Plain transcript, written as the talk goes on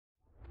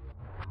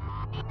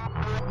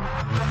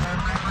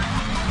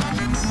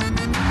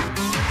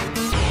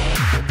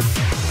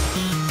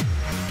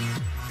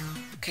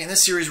Okay, in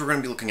this series we're going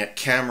to be looking at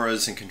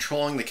cameras and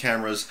controlling the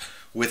cameras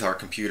with our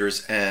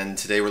computers, and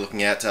today we're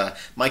looking at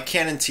my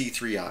Canon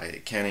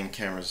T3i. Canon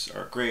cameras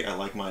are great, I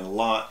like mine a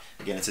lot.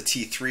 Again, it's a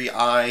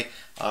T3i,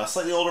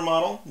 slightly older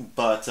model,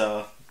 but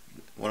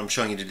what I'm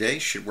showing you today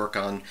should work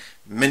on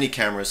many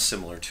cameras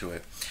similar to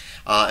it.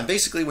 And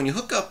basically when you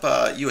hook up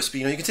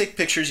USB, you can take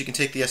pictures, you can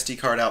take the SD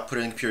card out, put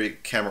it in the computer,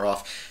 camera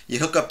off. You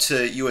hook up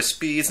to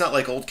USB, it's not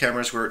like old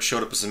cameras where it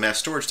showed up as a mass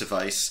storage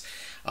device.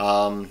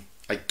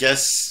 I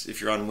guess if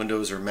you're on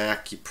Windows or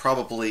Mac, you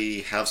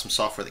probably have some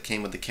software that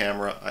came with the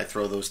camera. I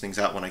throw those things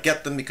out when I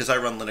get them because I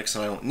run Linux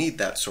and I don't need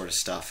that sort of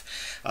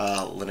stuff.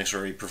 Linux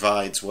already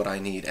provides what I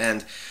need.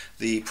 And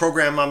the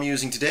program I'm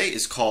using today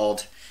is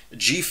called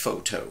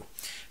gphoto.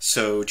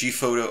 So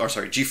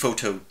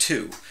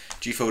gphoto2.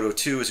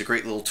 gphoto2 is a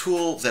great little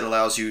tool that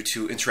allows you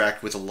to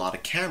interact with a lot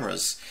of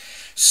cameras.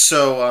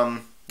 So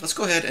let's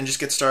go ahead and just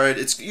get started.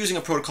 It's using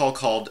a protocol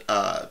called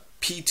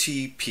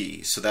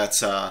PTP. So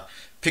that's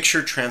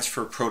Picture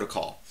Transfer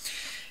Protocol.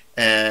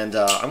 And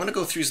I'm going to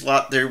go through a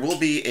lot. There will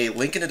be a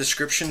link in the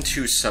description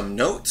to some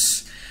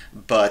notes,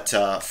 but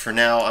for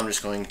now I'm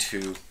just going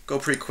to go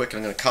pretty quick, and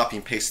I'm going to copy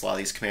and paste a lot of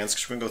these commands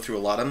because we're going to go through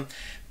a lot of them.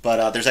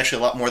 But there's actually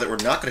a lot more that we're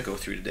not going to go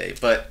through today.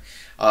 But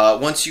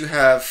once you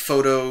have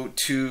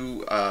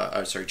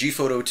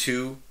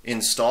gphoto2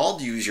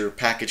 installed, use your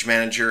package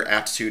manager,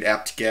 aptitude,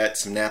 apt-get,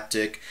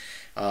 synaptic,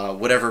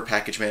 whatever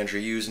package manager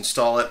you use,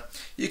 install it.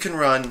 You can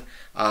run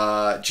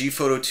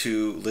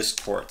gphoto2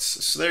 list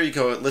ports. So there you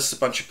go, it lists a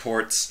bunch of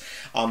ports,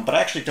 but I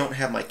actually don't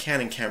have my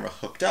Canon camera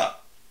hooked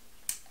up.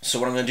 So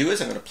what I'm going to do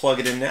is I'm going to plug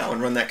it in now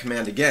and run that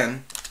command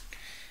again,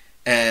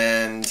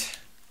 and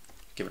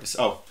give it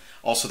a... Oh,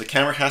 also the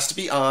camera has to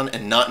be on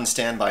and not in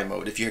standby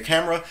mode. If your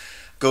camera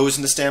goes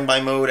into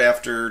standby mode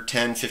after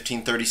 10,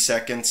 15, 30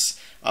 seconds,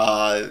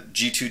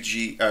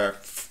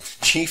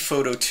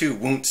 gphoto2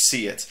 won't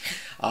see it.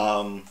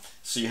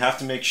 So you have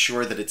to make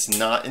sure that it's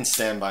not in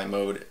standby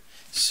mode.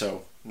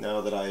 So now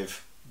that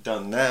I've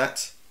done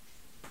that,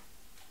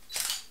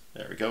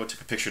 there we go, took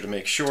a picture to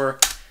make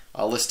sure.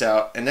 I'll list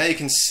out, and now you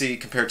can see,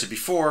 compared to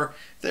before,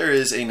 there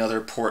is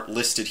another port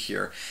listed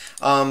here.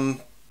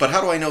 But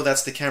how do I know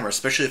that's the camera,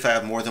 especially if I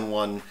have more than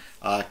one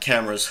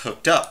cameras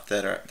hooked up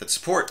that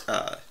support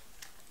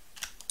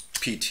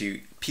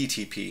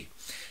PTP?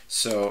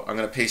 So I'm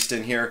going to paste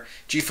in here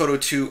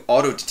gphoto2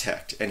 auto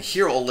detect, and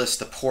here I'll list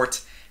the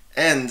port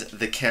and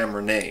the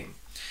camera name.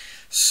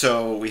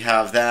 So we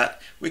have that.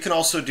 We can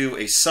also do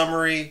a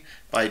summary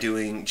by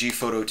doing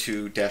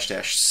gphoto2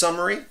 --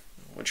 summary,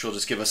 which will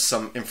just give us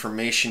some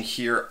information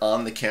here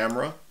on the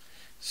camera.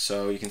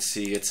 So you can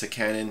see it's a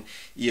Canon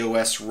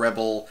EOS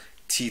Rebel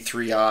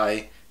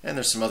T3i, and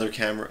there's some other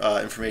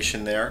camera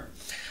information there.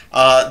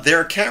 There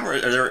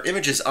are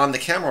images on the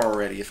camera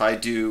already. If I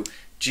do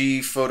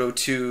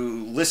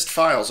gphoto2 list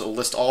files, it will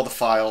list all the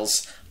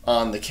files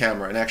on the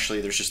camera, and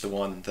actually there's just the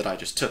one that I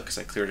just took because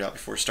I cleared it out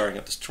before starting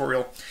up this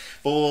tutorial.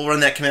 But we'll run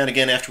that command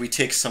again after we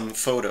take some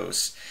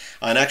photos.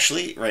 And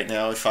actually right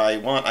now, if I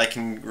want, I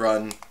can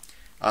run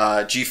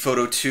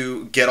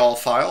gphoto2 get all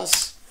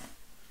files,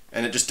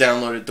 and it just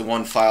downloaded the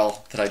one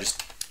file that I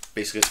just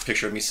basically, it's a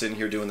picture of me sitting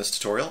here doing this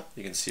tutorial.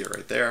 You can see it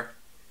right there.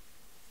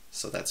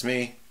 So that's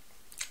me.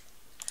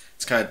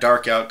 It's kind of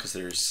dark out because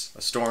there's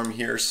a storm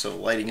here, so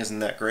lighting isn't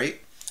that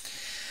great.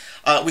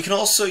 We can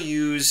also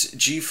use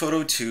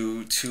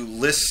gphoto2 to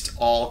list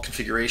all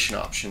configuration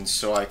options.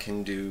 So I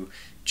can do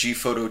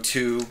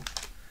gphoto2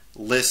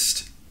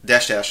 list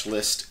 --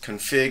 list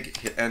config,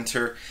 hit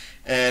enter,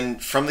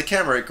 and from the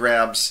camera it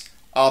grabs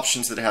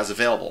options that it has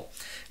available.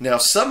 Now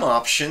some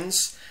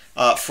options,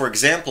 for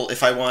example,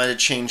 if I wanted to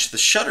change the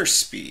shutter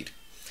speed,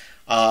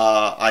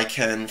 I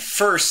can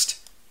first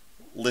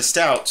list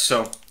out.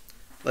 So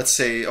let's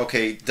say,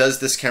 okay, does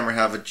this camera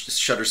have a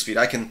shutter speed?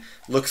 I can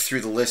look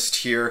through the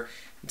list here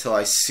until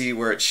I see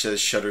where it says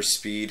shutter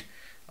speed,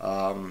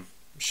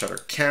 shutter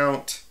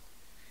count,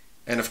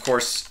 and of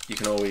course you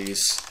can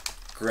always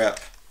grep.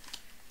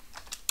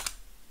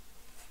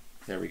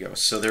 There we go.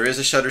 So there is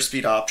a shutter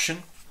speed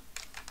option,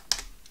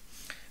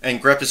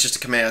 and grep is just a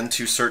command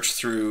to search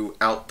through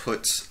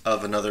outputs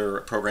of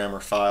another program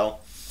or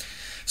file.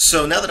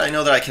 So now that I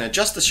know that I can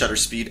adjust the shutter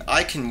speed,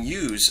 I can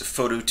use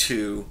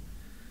gphoto2.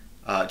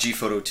 I'm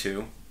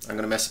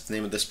going to mess up the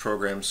name of this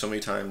program so many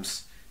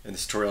times in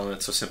this tutorial, and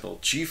it's so simple.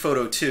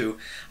 gphoto2,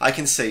 I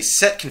can say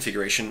set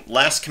configuration.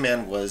 Last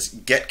command was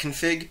get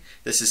config.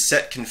 This is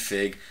set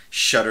config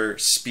shutter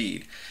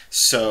speed.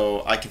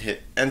 So I can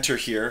hit enter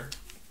here,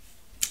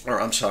 or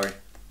I'm sorry,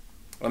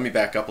 let me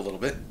back up a little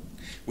bit.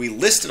 We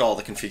listed all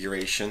the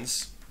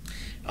configurations.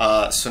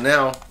 So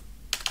now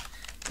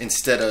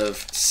instead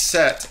of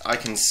set, I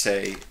can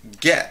say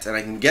get, and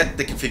I can get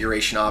the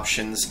configuration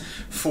options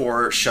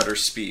for shutter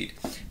speed.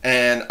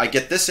 And I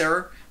get this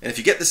error. And if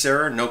you get this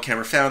error, no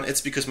camera found, it's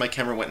because my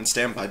camera went in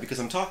standby because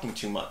I'm talking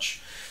too much.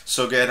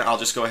 So again, I'll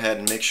just go ahead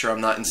and make sure I'm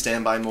not in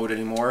standby mode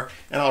anymore,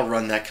 and I'll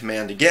run that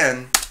command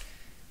again.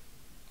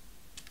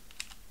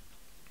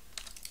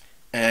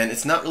 And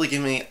it's not really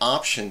giving me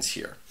options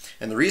here.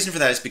 And the reason for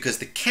that is because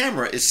the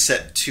camera is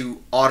set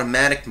to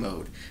automatic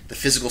mode, the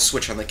physical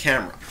switch on the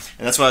camera.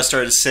 And that's why I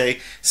started to say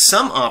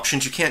some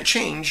options you can't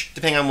change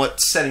depending on what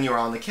setting you're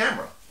on the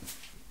camera.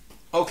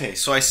 Okay,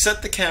 so I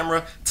set the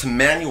camera to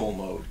manual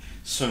mode.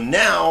 So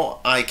now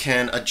I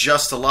can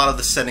adjust a lot of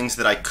the settings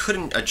that I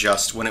couldn't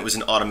adjust when it was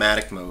in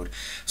automatic mode.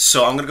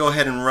 So I'm going to go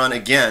ahead and run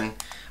again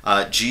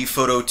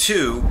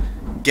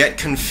gphoto2 get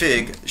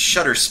config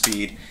shutter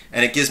speed,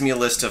 and it gives me a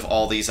list of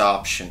all these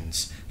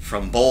options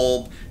from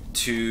bulb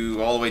to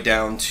all the way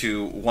down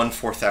to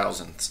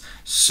 1/4000th.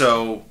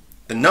 So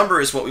the number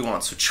is what we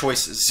want, so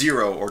choice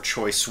 0 or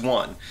choice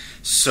 1.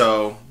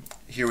 So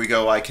here we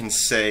go. I can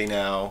say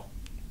now,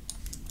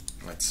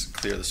 let's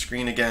clear the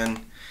screen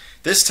again.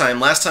 This time,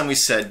 last time we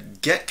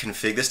said get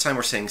config, this time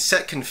we're saying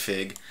set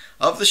config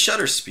of the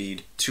shutter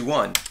speed to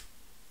 1.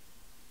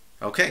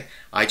 Okay,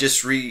 I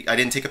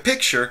didn't take a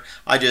picture,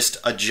 I just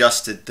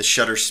adjusted the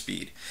shutter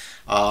speed.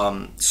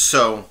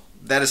 So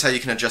that is how you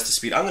can adjust the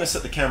speed. I'm going to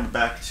set the camera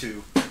back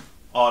to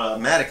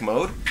automatic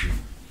mode.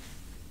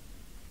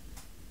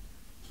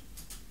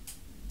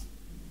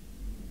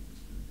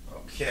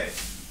 Okay,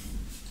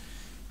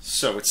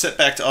 so it's set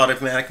back to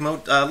automatic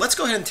mode. Let's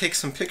go ahead and take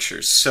some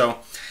pictures. So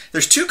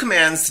there's two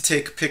commands to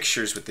take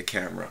pictures with the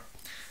camera.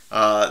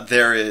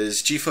 There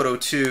is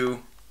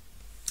gphoto2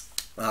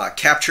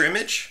 capture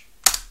image.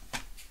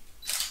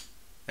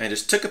 And I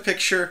just took a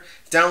picture,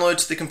 download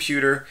to the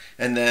computer,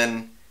 and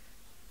then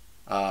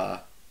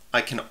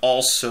I can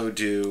also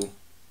do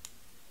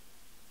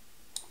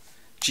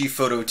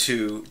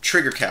gphoto2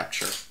 trigger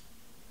capture.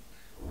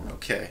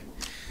 Okay,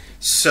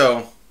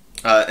 so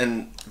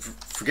and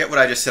forget what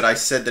I just said. I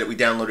said that we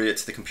downloaded it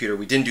to the computer.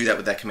 We didn't do that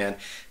with that command.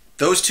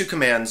 Those two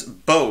commands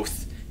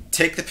both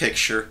take the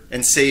picture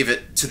and save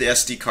it to the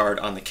SD card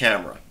on the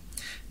camera.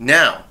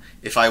 Now,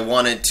 if I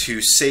wanted to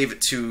save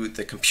it to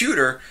the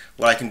computer,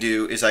 what I can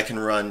do is I can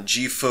run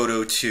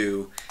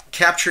gphoto2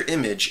 capture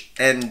image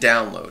and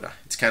download.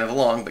 It's kind of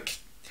long, but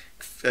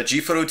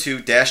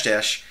gphoto2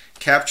 dash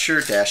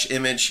capture dash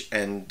image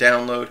and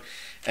download,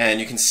 and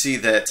you can see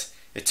that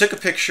it took a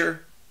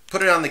picture,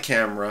 put it on the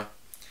camera,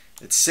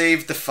 it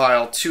saved the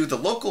file to the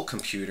local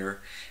computer,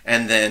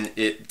 and then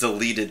it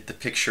deleted the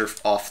picture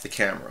off the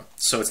camera.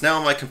 So it's now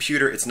on my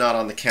computer, it's not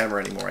on the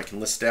camera anymore. I can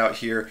list it out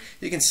here.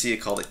 You can see it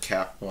called it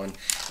cap1,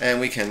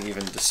 and we can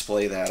even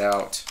display that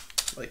out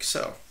like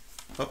so.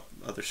 Oh,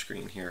 other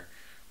screen here.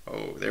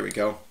 Oh, there we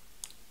go.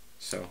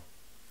 So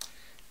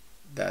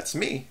that's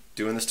me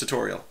doing this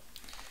tutorial.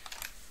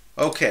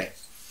 Okay,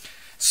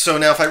 so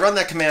now if I run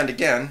that command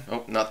again,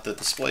 oh, not the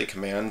display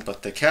command,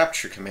 but the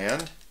capture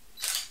command,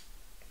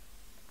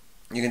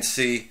 you can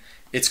see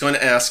it's going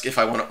to ask if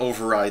I want to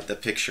override the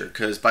picture,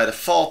 because by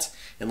default,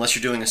 unless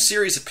you're doing a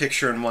series of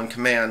picture in one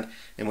command,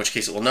 in which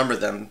case it will number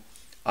them,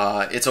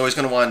 it's always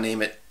going to want to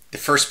name it the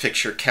first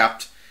picture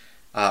capped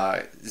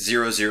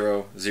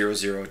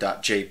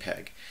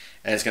 0000.jpg,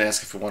 and it's going to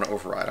ask if we want to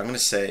override. I'm going to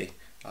say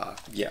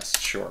yes,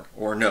 sure,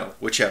 or no,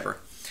 whichever.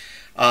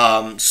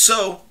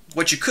 So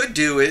what you could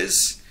do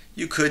is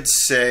you could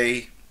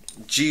say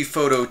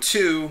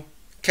gphoto2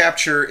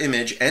 capture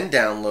image and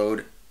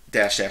download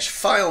 --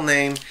 file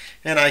name,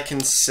 and I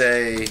can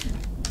say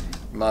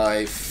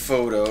my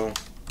photo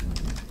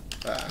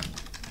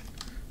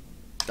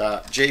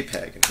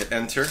 .jpg and hit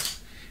enter,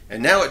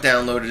 and now it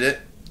downloaded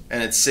it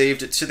and it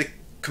saved it to the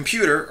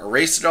computer,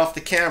 erased it off the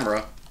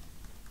camera,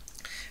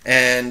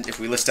 and if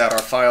we list out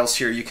our files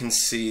here, you can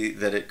see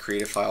that it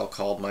created a file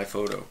called my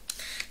photo.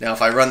 Now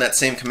if I run that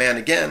same command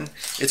again,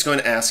 it's going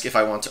to ask if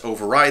I want to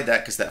override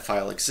that because that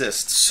file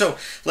exists. So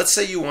let's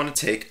say you want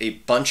to take a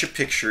bunch of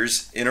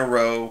pictures in a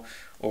row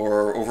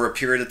or over a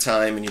period of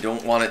time, and you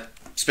don't want it,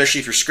 especially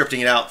if you're scripting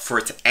it out, for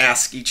it to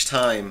ask each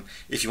time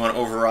if you want to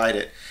override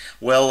it.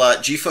 Well,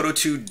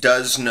 gphoto2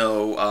 does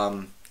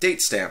know date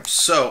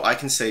stamps, so I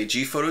can say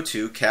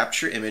gphoto2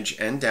 capture image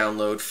and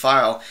download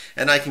file,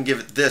 and I can give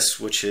it this,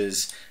 which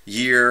is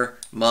year,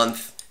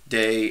 month,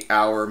 day,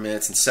 hour,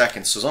 minutes, and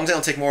seconds. So as long as I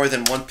don't take more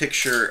than one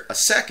picture a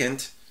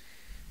second,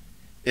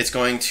 it's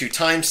going to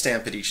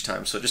timestamp it each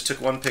time. So I just took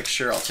one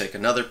picture, I'll take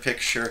another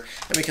picture,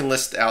 and we can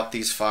list out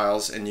these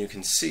files, and you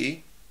can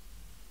see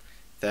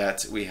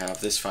that we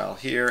have this file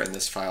here and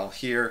this file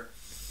here,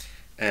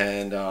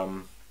 and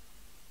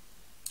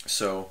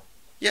so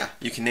yeah,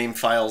 you can name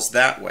files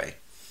that way.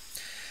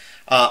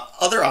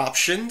 Other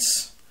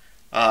options,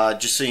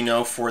 just so you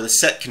know, for the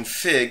set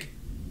config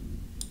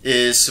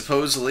is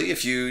supposedly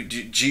if you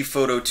do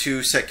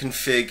gphoto2 set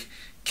config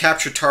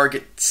capture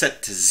target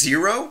set to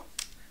 0,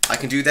 I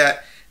can do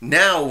that.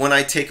 Now when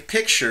I take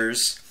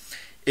pictures,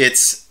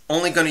 it's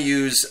only going to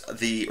use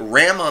the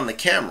RAM on the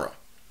camera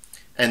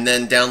and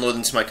then download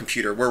into my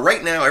computer. Where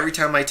right now, every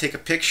time I take a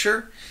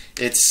picture,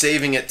 it's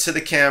saving it to the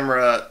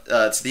camera,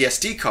 to the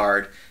SD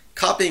card,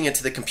 copying it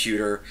to the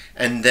computer,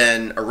 and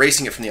then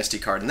erasing it from the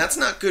SD card. And that's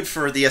not good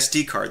for the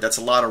SD card. That's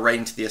a lot of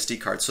writing to the SD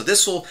card. So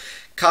this will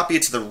copy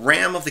it to the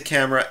RAM of the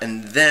camera,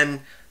 and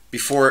then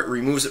before it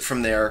removes it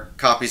from there,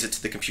 copies it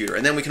to the computer.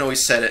 And then we can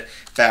always set it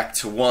back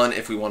to 1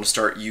 if we want to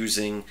start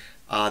using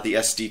the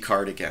SD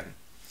card again.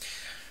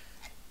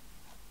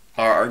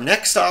 Our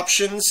next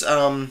options,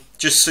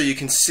 just so you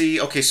can see,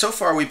 okay, so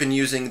far we've been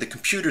using the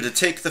computer to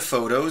take the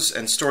photos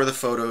and store the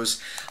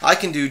photos. I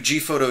can do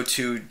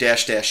gphoto2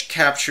 --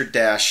 capture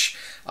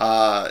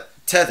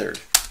tethered.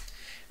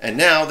 And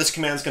now this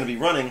command is going to be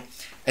running,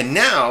 and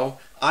now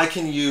I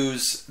can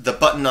use the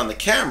button on the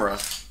camera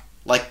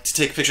like to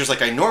take pictures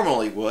like I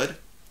normally would,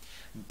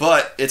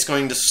 but it's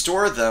going to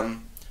store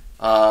them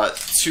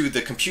to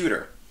the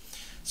computer.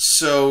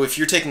 So if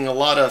you're taking a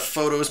lot of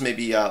photos,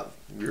 maybe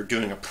you're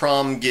doing a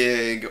prom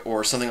gig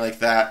or something like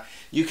that,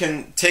 you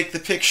can take the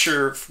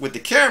picture with the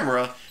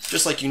camera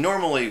just like you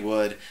normally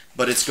would,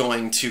 but it's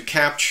going to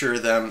capture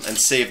them and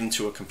save them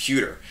to a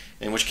computer,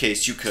 in which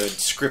case you could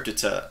script it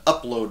to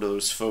upload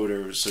those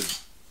photos or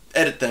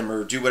edit them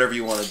or do whatever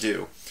you want to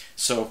do.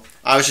 So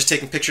I was just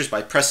taking pictures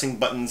by pressing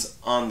buttons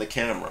on the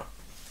camera.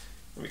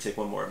 Let me take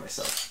one more of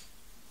myself.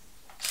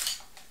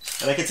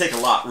 And I can take a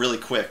lot really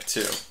quick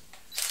too.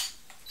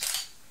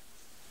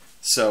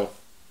 So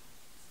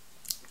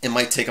it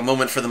might take a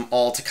moment for them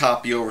all to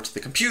copy over to the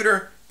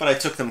computer, but I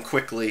took them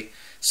quickly.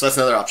 So that's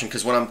another option,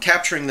 because when I'm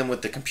capturing them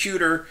with the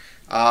computer,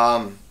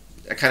 I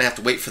kind of have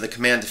to wait for the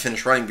command to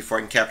finish running before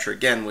I can capture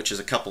again, which is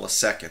a couple of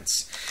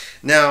seconds.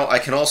 Now I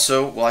can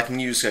also, well, I can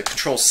use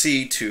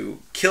Control-C to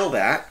kill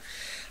that.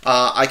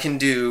 I can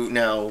do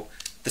now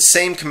the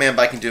same command,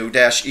 but I can do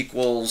dash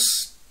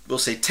equals, we'll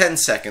say 10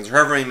 seconds, or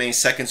however many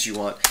seconds you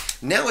want.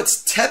 Now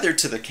it's tethered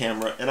to the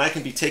camera, and I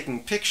can be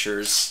taking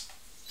pictures,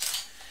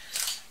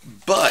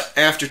 but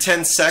after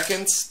 10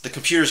 seconds, the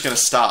computer's going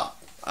to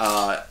stop.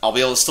 I'll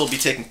be able to still be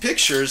taking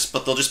pictures,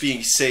 but they'll just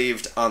be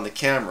saved on the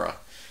camera,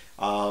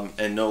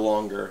 and no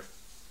longer,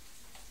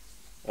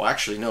 well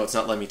actually no, it's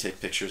not letting me take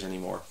pictures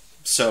anymore.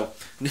 So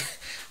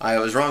I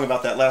was wrong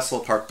about that last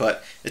little part,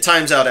 but it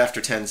times out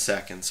after 10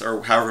 seconds,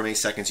 or however many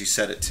seconds you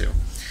set it to.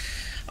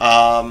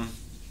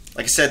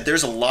 Like I said,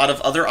 there's a lot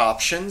of other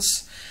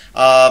options,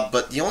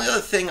 but the only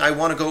other thing I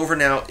want to go over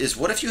now is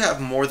what if you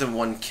have more than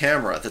one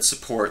camera that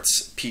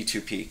supports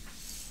P2P,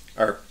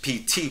 or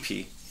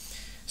PTP.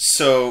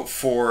 So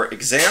for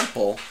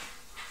example,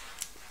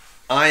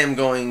 I am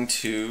going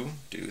to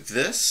do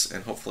this,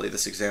 and hopefully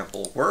this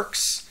example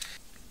works.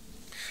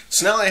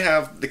 So now I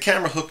have the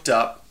camera hooked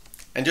up,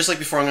 and just like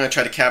before, I'm going to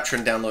try to capture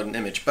and download an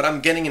image, but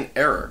I'm getting an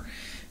error.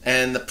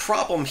 And the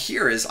problem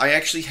here is I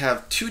actually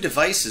have two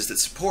devices that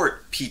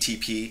support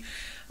PTP,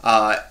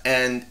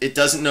 and it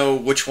doesn't know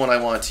which one I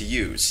want to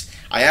use.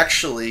 I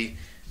actually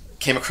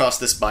came across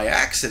this by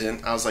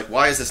accident. I was like,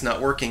 why is this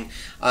not working?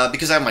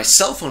 Because I have my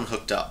cell phone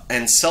hooked up,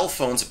 and cell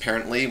phones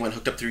apparently, when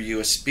hooked up through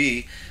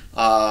USB,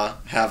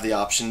 have the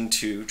option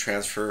to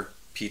transfer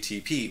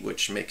PTP,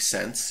 which makes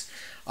sense.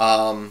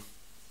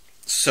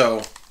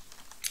 So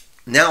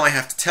now I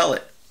have to tell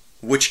it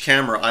which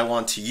camera I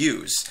want to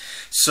use.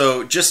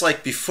 So just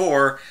like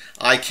before,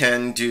 I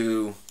can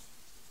do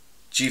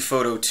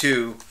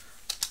gphoto2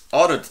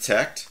 auto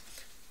detect.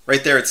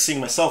 Right there it's seeing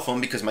my cell phone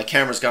because my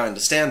camera's gone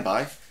into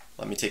standby.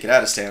 Let me take it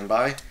out of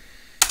standby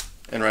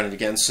and run it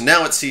again. So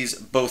now it sees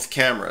both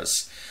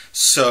cameras.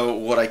 So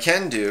what I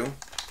can do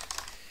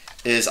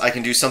is I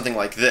can do something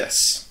like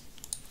this.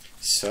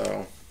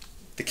 So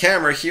the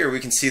camera here, we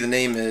can see the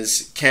name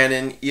is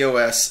Canon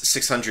EOS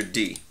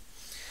 600D.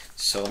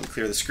 So let me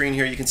clear the screen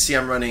here. You can see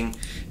I'm running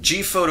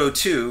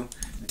gphoto2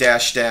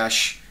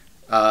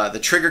 -- the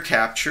trigger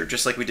capture,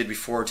 just like we did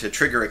before to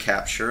trigger a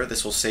capture.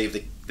 This will save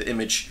the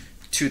image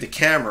to the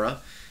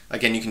camera.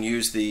 Again, you can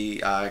use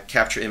the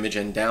capture image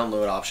and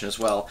download option as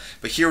well.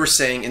 But here we're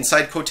saying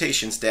inside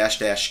quotations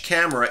 --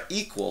 camera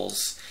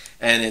equals,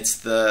 and it's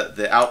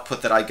the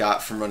output that I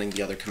got from running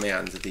the other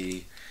command,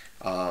 the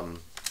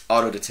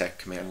auto detect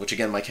command, which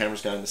again my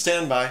camera's got in the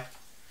standby.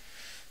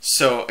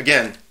 So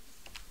again,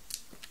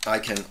 I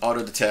can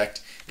auto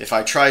detect. If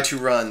I try to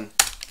run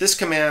this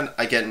command,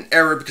 I get an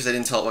error because I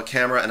didn't tell it what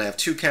camera, and I have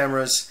two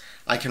cameras.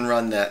 I can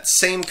run that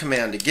same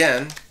command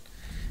again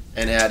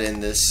and add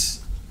in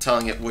this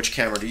telling it which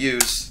camera to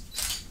use,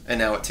 and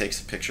now it takes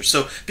a picture.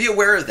 So be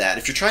aware of that.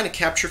 If you're trying to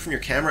capture from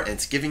your camera and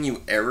it's giving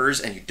you errors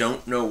and you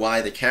don't know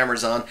why the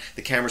camera's on,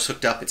 the camera's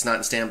hooked up, it's not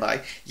in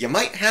standby, you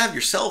might have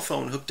your cell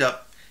phone hooked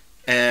up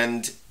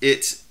and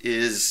it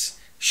is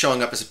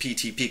showing up as a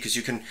PTP, because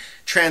you can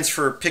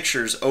transfer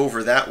pictures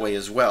over that way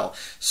as well.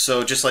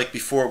 So just like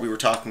before, we were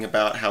talking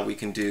about how we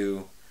can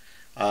do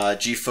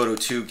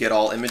gphoto2 get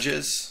all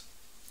images.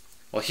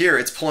 Well, here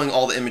it's pulling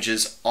all the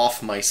images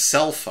off my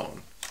cell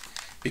phone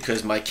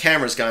because my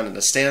camera's gone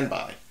into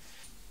standby.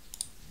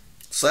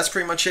 So that's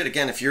pretty much it.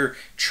 Again, if you're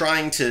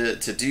trying to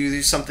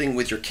do something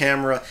with your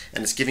camera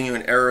and it's giving you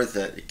an error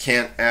that it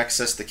can't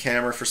access the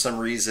camera for some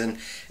reason,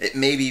 it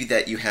may be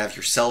that you have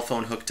your cell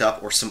phone hooked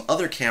up or some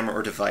other camera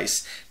or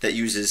device that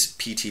uses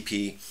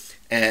PTP,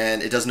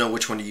 and it doesn't know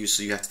which one to use,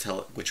 so you have to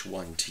tell it which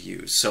one to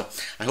use. So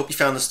I hope you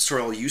found this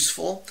tutorial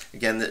useful.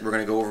 Again, that we're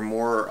going to go over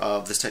more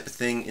of this type of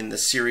thing in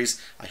this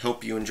series. I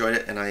hope you enjoyed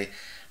it, and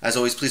as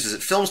always, please visit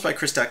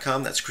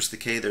filmsbychris.com. That's Chris the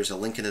K. There's a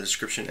link in the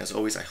description. As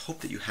always, I hope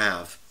that you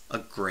have a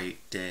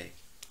great day.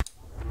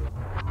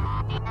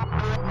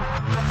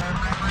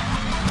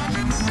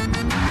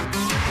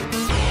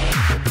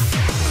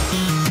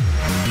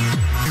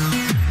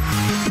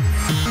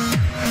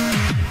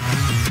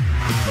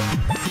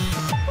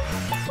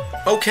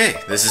 Okay,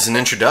 this is an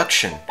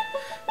introduction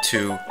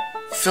to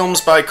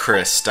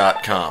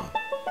filmsbychris.com.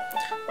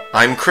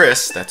 I'm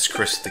Chris, that's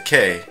Chris with the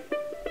K.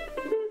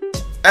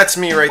 That's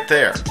me right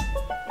there.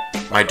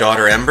 My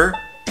daughter Ember,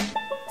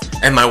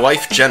 and my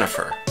wife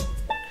Jennifer.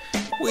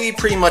 We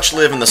pretty much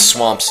live in the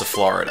swamps of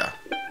Florida.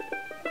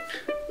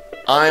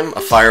 I'm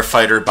a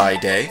firefighter by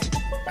day,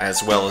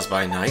 as well as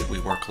by night. We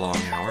work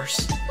long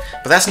hours.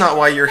 But that's not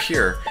why you're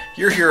here.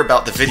 You're here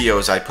about the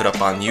videos I put up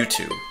on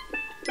YouTube.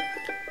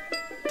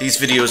 These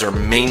videos are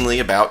mainly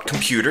about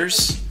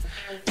computers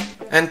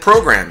and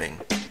programming,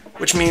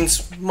 which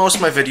means most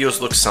of my videos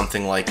look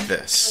something like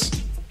this.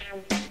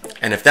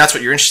 And if that's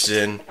what you're interested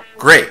in,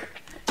 great.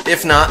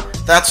 If not,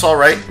 that's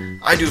alright.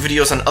 I do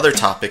videos on other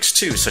topics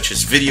too, such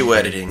as video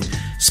editing,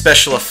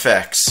 special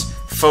effects,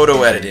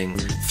 photo editing,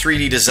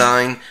 3D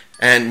design,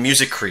 and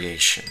music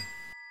creation.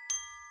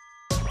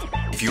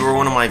 If you are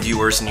one of my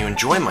viewers and you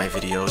enjoy my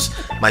videos,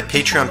 my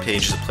Patreon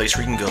page is a place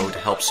where you can go to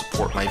help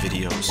support my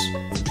videos.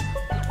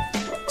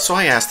 So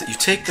I ask that you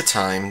take the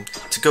time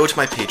to go to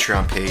my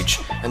Patreon page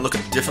and look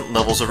at different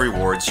levels of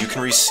rewards you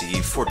can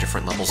receive for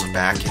different levels of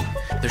backing.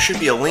 There should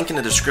be a link in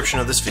the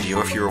description of this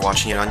video if you are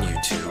watching it on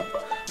YouTube.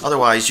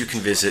 Otherwise, you can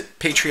visit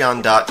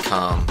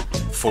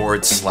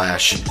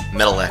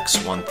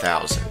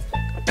patreon.com/MetalX1000.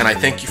 And I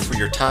thank you for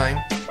your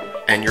time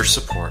and your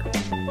support.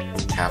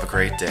 Have a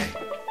great day.